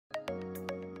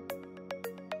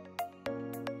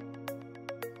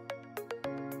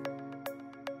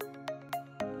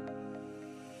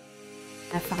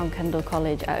I found Kendal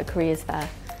College at a careers fair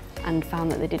and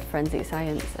found that they did forensic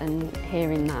science, and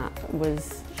hearing that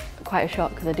was quite a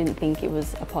shock because I didn't think it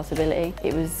was a possibility.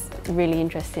 It was really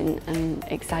interesting and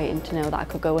exciting to know that I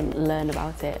could go and learn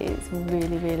about it. It's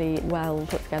really, really well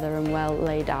put together and well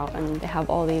laid out, and they have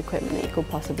all the equipment that you could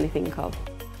possibly think of.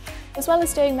 As well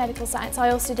as doing medical science,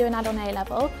 I also do an add-on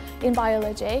A-level in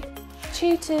biology.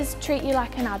 Tutors treat you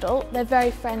like an adult. They're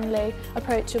very friendly,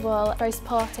 approachable, very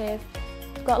supportive.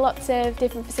 We've got lots of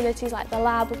different facilities like the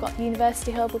lab, we've got the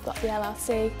university hub, we've got the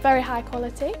LLC, very high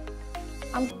quality.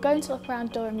 I'm going to look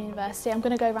around Durham University. I'm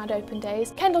going to go around open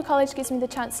days. Kendal College gives me the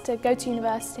chance to go to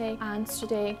university and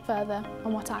study further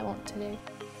on what I want to do.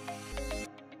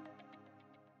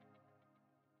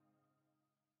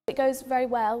 It goes very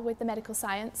well with the medical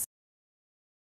science.